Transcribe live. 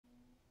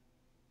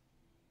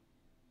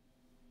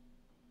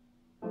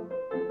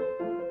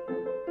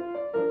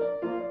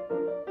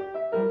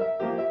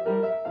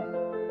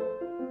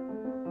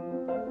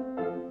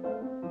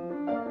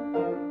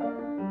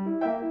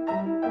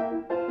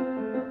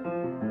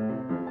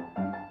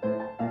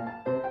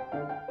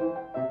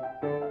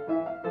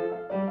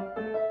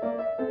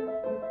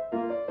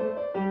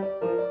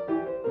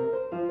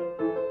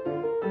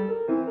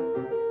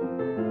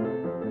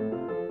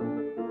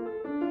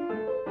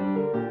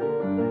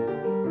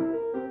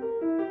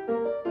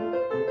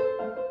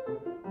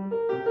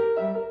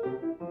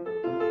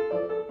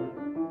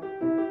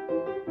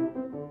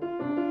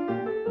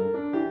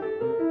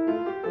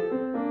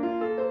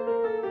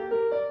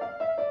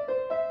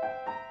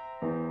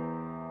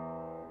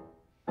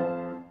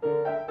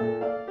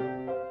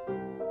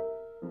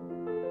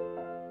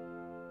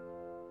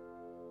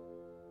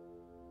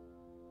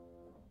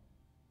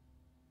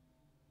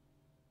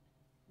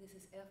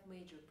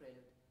major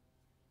prelude.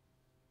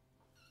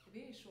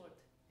 Very short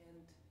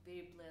and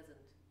very pleasant,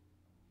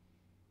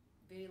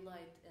 very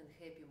light and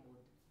happy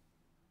mood.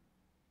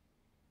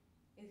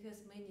 It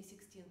has many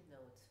 16th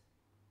notes.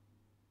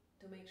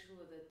 To make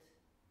sure that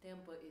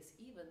tempo is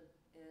even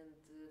and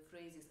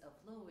phrases are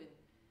flowing,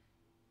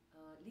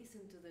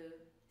 listen to the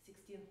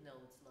 16th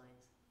notes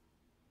lines.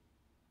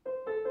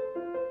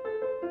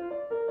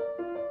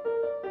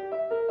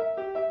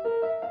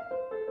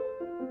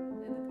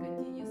 And it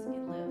continues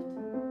in left.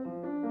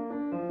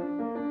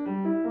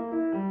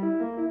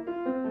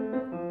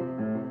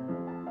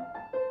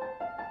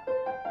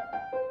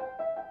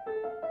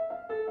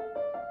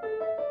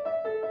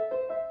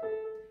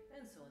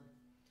 And so on.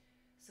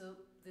 So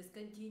this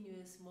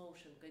continuous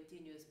motion,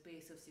 continuous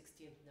pace of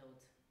 16th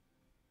notes.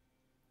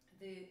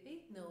 The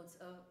 8th notes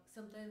are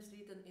sometimes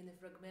written in a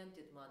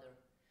fragmented manner,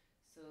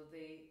 so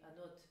they are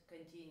not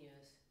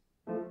continuous.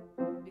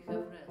 We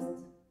have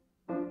rests.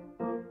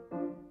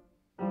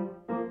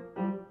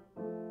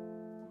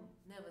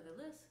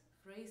 Nevertheless,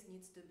 phrase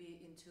needs to be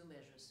in 2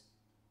 measures.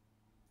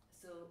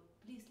 So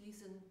please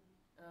listen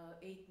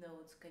 8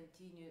 notes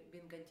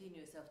being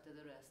continuous after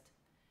the rest.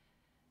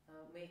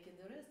 Making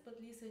the rest but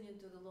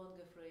listening to the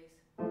longer phrase.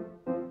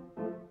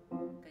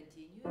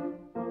 Continuing,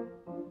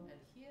 and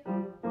here,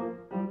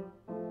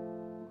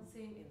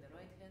 same in the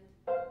right hand.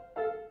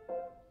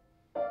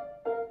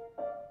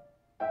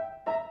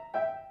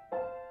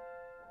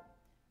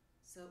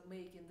 So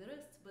making the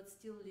rest but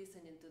still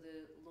listening to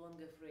the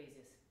longer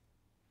phrases.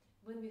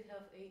 When we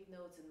have 8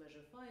 notes in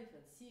measure 5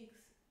 and 6,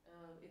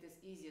 it is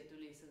easier to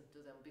listen to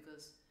them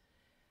because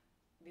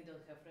we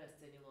don't have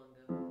rests any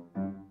longer.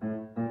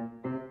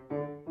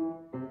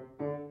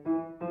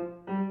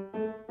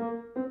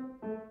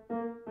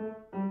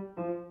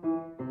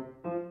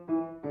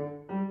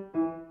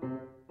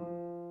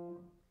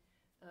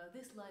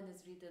 This line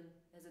is written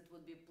as it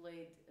would be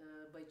played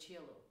by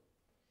cello.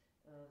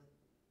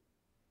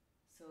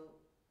 So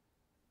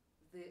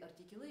the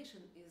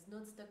articulation is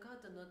not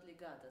staccato, not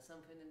legato,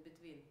 something in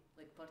between,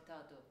 like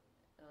portato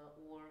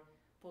or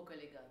poco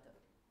legato,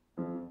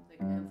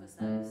 like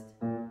emphasized,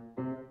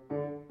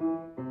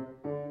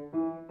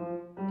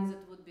 as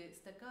it would be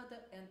staccato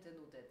and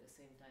tenuto at the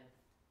same time.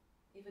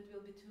 If it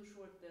will be too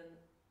short, then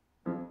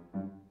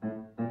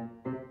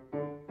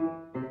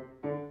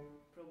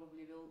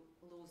probably we'll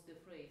lose the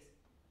phrase.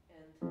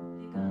 And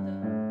legato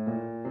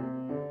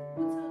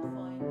would sound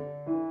fine.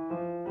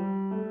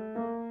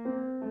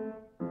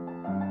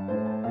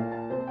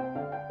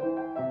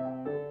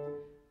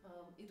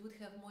 It would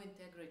have more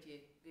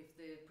integrity with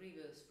the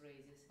previous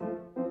phrases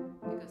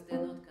because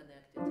they're not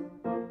connected.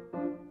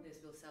 This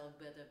will sound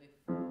better with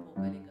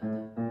poco legato.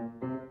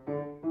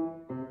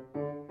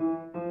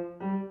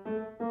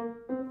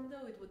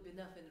 Though it would be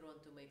nothing wrong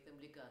to make them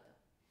legato.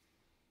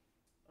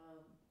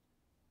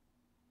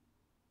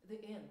 The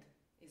end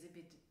is a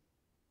bit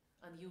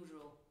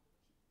unusual.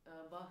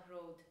 Bach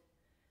wrote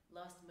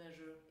last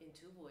measure in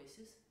 2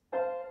 voices.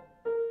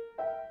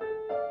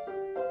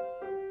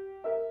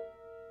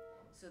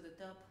 So the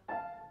top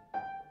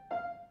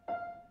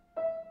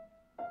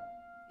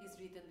is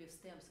written with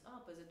stems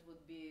up as it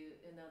would be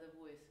another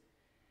voice.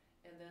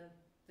 And then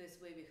this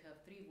way we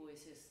have 3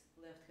 voices.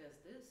 Left has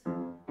this.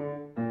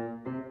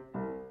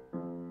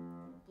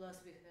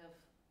 Plus we have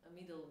a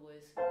middle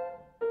voice.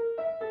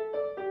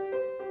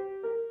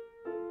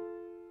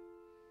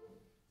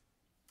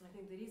 I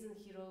think the reason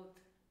he wrote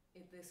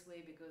it this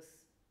way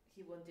because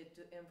he wanted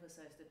to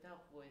emphasize the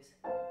top voice.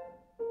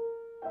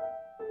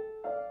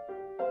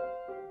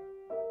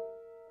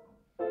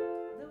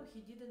 Though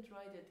he didn't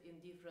write it in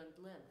different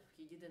length,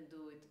 he didn't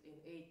do it in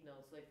 8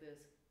 notes like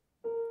this.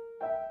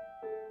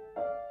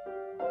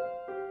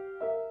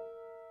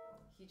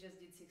 He just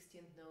did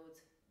 16th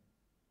notes.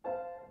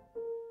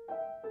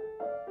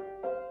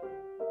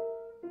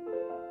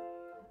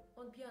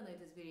 On piano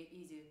it is very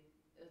easy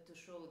to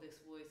show this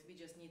voice. We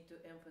just need to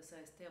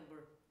emphasize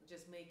timbre,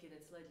 just making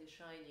it slightly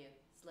shinier,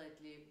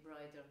 slightly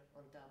brighter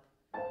on top.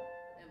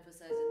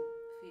 Emphasizing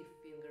 5th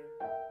finger.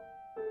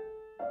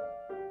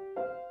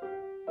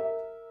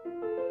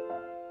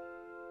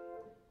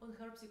 On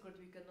harpsichord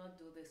we cannot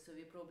do this, so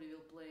we probably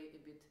will play a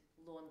bit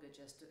longer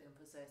just to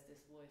emphasize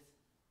this voice.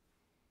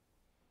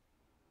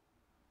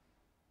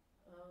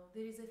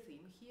 There is a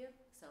theme here,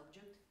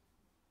 subject,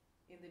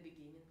 in the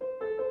beginning.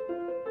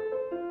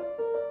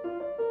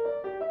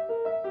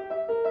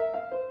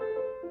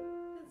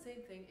 And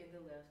same thing in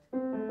the left.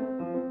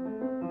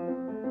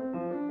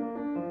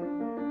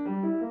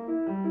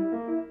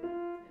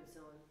 And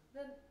so on.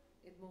 Then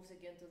it moves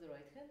again to the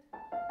right hand.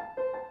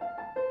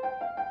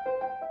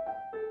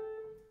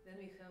 Then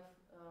we have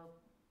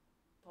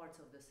parts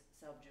of this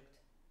subject.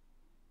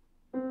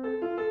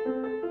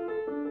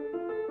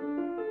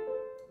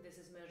 This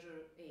is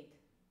measure 8.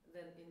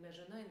 Then in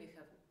measure 9 we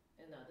have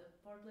another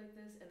part like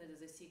this, and it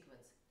is a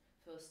sequence.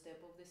 First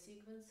step of the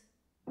sequence.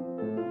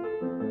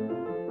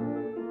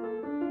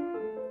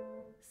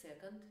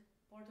 Second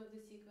part of the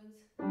sequence.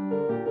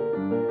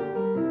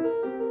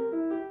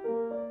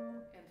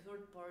 And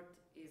third part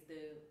is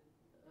the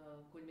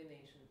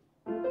culmination.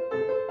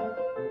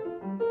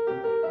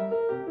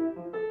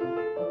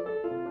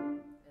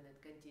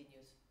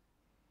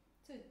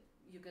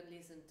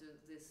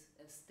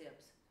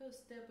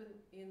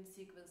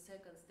 sequence,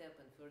 second step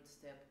and third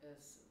step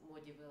as more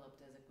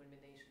developed as a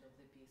culmination of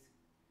the piece.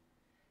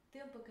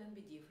 Tempo can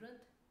be different,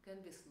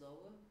 can be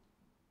slower.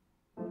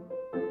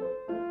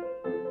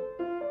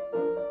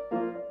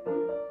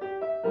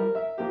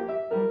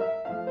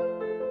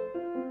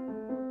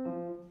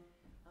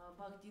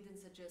 Bach didn't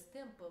suggest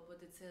tempo, but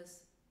it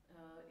says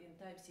in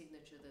time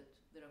signature that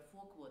there are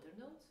 4 quarter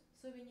notes,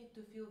 so we need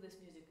to feel this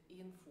music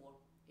in 4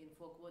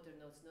 quarter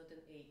notes, not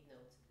in 8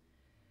 notes.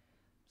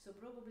 So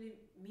probably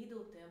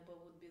middle tempo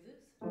would be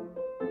this. So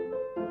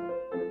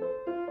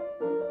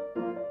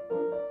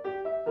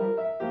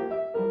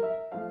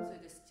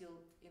it is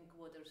still in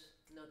quarters,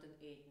 not in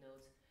 8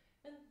 notes,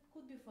 and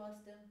could be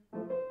faster.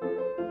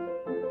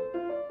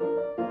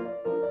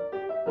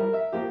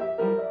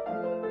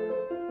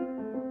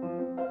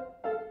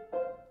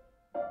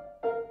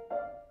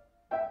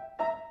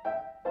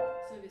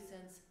 So we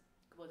sense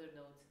quarter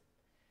notes.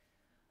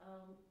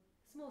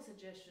 Small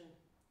suggestion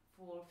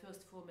for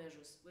first 4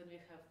 measures when we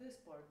have this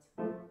part.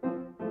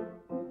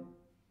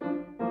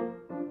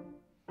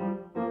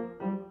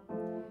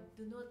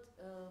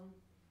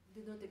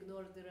 Do not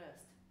ignore the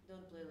rest.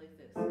 Don't play like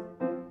this.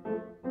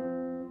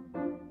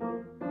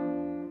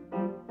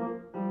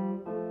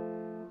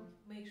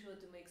 Make sure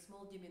to make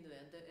small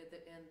diminuendo at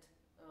the end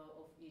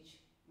of each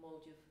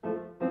motive.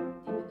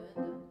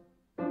 Diminuendo,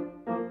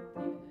 diminuendo,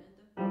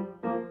 diminuendo.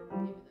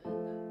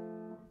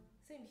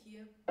 Same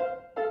here.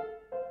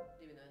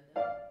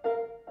 Diminuendo,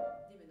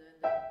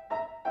 diminuendo.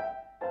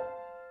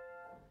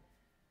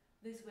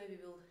 This way we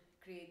will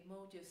create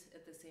motives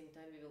at the same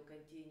time we will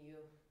continue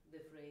the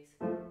phrase.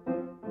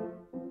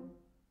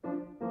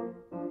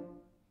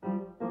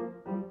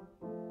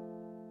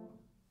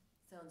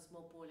 Sounds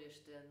more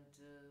polished and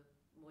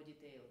more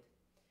detailed.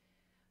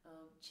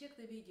 Check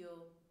the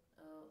video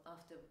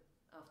after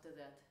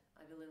that.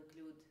 I will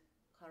include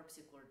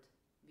harpsichord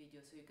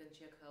video so you can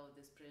check how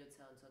this prelude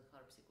sounds on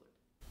harpsichord.